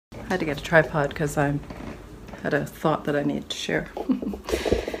had to get a tripod because I had a thought that I needed to share.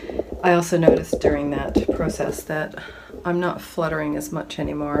 I also noticed during that process that I'm not fluttering as much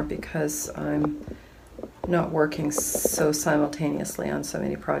anymore because I'm not working so simultaneously on so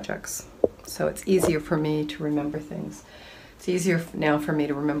many projects. So it's easier for me to remember things. It's easier now for me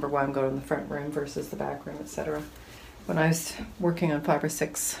to remember why I'm going in the front room versus the back room, etc. When I was working on 5 or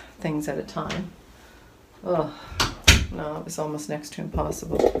 6 things at a time, oh, no, it was almost next to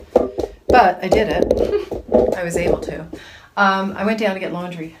impossible. But I did it. I was able to. I went down to get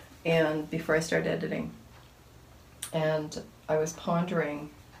laundry and before I started editing. And I was pondering,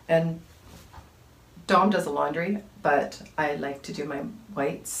 and Dom does the laundry, but I like to do my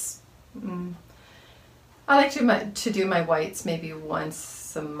whites. I like to do my whites maybe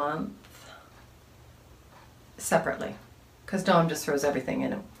once a month separately, because Dom just throws everything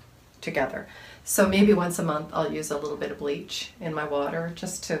in it together. So maybe once a month I'll use a little bit of bleach in my water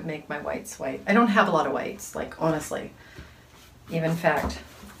just to make my whites white. I don't have a lot of whites, like honestly. Even in fact,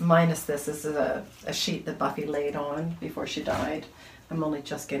 minus this is a sheet that Buffy laid on before she died. I'm only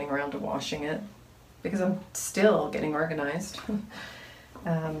just getting around to washing it because I'm still getting organized.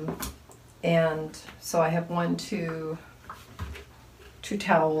 And so I have 2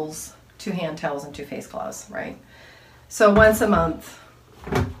 towels, 2 hand towels, and 2 face cloths, right? So once a month,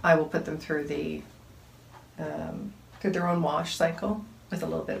 I will put them through through their own wash cycle with a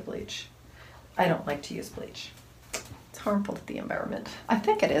little bit of bleach. I don't like to use bleach. It's harmful to the environment. I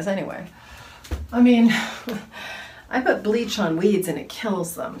think it is anyway. I mean, I put bleach on weeds and it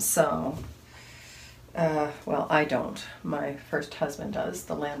kills them, so, well, I don't. My first husband does,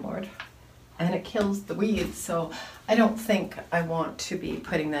 the landlord. And it kills the weeds, so I don't think I want to be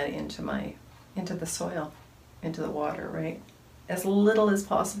putting that into the soil, into the water, right? As little as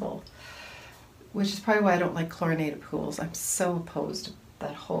possible, which is probably why I don't like chlorinated pools. I'm so opposed to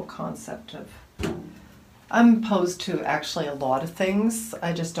that whole concept of, I'm opposed to actually a lot of things.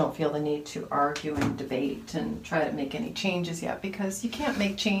 I just don't feel the need to argue and debate and try to make any changes yet, because you can't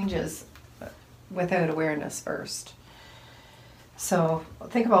make changes without awareness first. So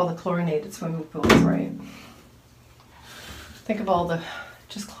think of all the chlorinated swimming pools, right? Think of all the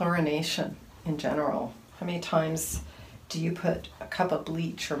just chlorination in general. How many times do you put a cup of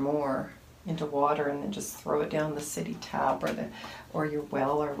bleach or more into water and then just throw it down the city tap or your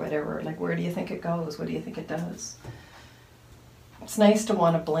well or whatever? Like, where do you think it goes? What do you think it does? It's nice to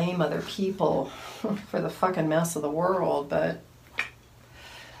want to blame other people for the fucking mess of the world, but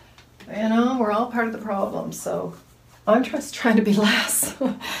you know, we're all part of the problem, so I'm just trying to be less.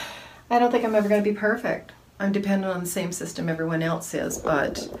 I don't think I'm ever going to be perfect. I'm dependent on the same system everyone else is,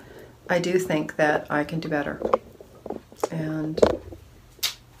 but I do think that I can do better. And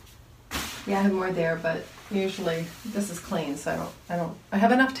yeah, I have more there, but usually this is clean, so I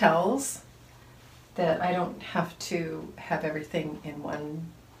have enough towels that I don't have to have everything in one,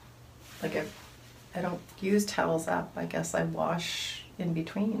 like I don't use towels up. I guess I wash in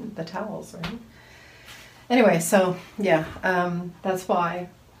between the towels, right? Anyway, so yeah, that's why,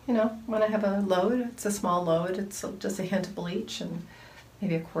 you know, when I have a load, it's a small load, it's just a hint of bleach and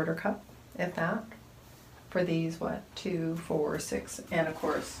maybe a 1/4 cup, if that, for these, 2, 4, 6, and of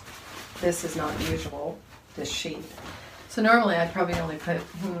course, this is not usual, this sheet. So normally I'd probably only put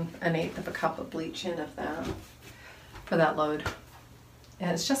 1/8 of a cup of bleach in, if that, for that load.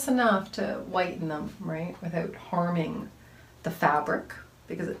 And it's just enough to whiten them, right, without harming the fabric,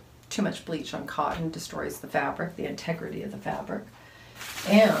 because too much bleach on cotton destroys the fabric, the integrity of the fabric,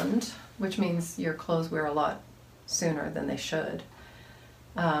 and which means your clothes wear a lot sooner than they should.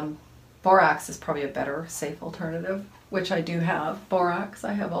 Borax is probably a better, safe alternative, which I do have. Borax,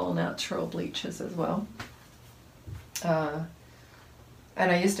 I have all natural bleaches as well. And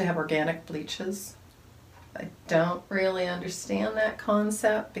I used to have organic bleaches. I don't really understand that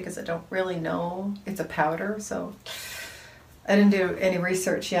concept because I don't really know. It's a powder, so I didn't do any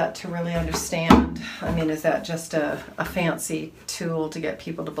research yet to really understand. I mean, is that just a fancy tool to get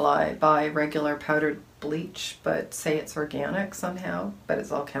people to buy regular powdered bleach, but say it's organic somehow, but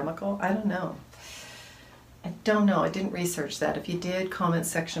it's all chemical? I don't know. I don't know. I didn't research that. If you did, comment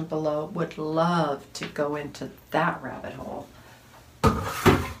section below. Would love to go into that rabbit hole.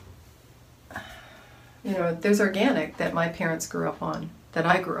 You know, there's organic that my parents grew up on, that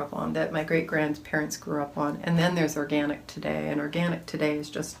I grew up on, that my great-grandparents grew up on, and then there's organic today, and organic today is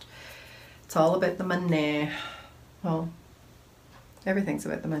just, it's all about the money. Well, everything's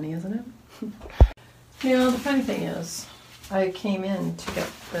about the money, isn't it? You know, the funny thing is, I came in to get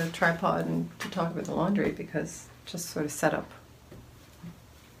the tripod and to talk about the laundry because just sort of set up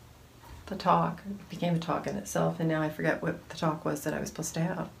the talk. It became a talk in itself, and now I forget what the talk was that I was supposed to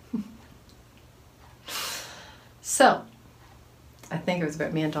have. So, I think it was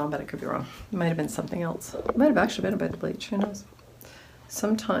about me and Dawn, but I could be wrong. It might have been something else. It might have actually been about the bleach, who knows.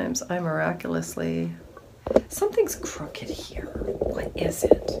 Sometimes I miraculously... Something's crooked here. What is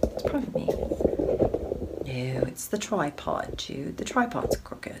it? It's probably me. No, it's the tripod, Jude. The tripod's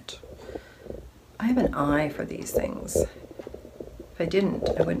crooked. I have an eye for these things. If I didn't,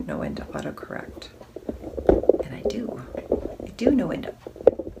 I wouldn't know when to autocorrect. And I do. I do know when to...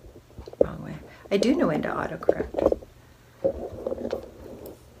 Wrong way. I do know when to autocorrect.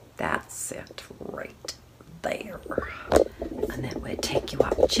 That's it, right there. And then we'll take you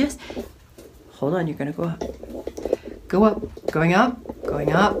up. Just... Hold on, you're going to go up. Go up. Going up.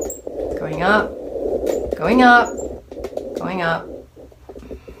 Going up. Going up. Going up. Going up.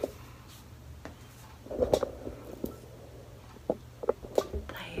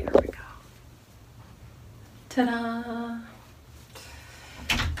 There we go. Ta-da!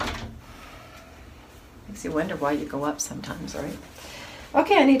 Makes you wonder why you go up sometimes, right?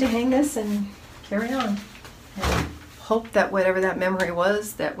 Okay, I need to hang this and carry on. And hope that whatever that memory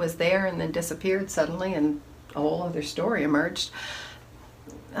was that was there and then disappeared suddenly and a whole other story emerged,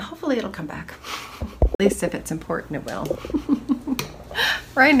 hopefully it'll come back. At least if it's important, it will.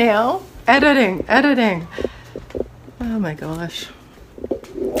 Right now, editing. Oh my gosh.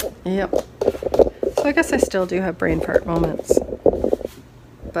 Yep. So I guess I still do have brain fart moments,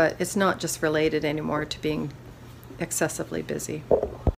 but it's not just related anymore to being excessively busy.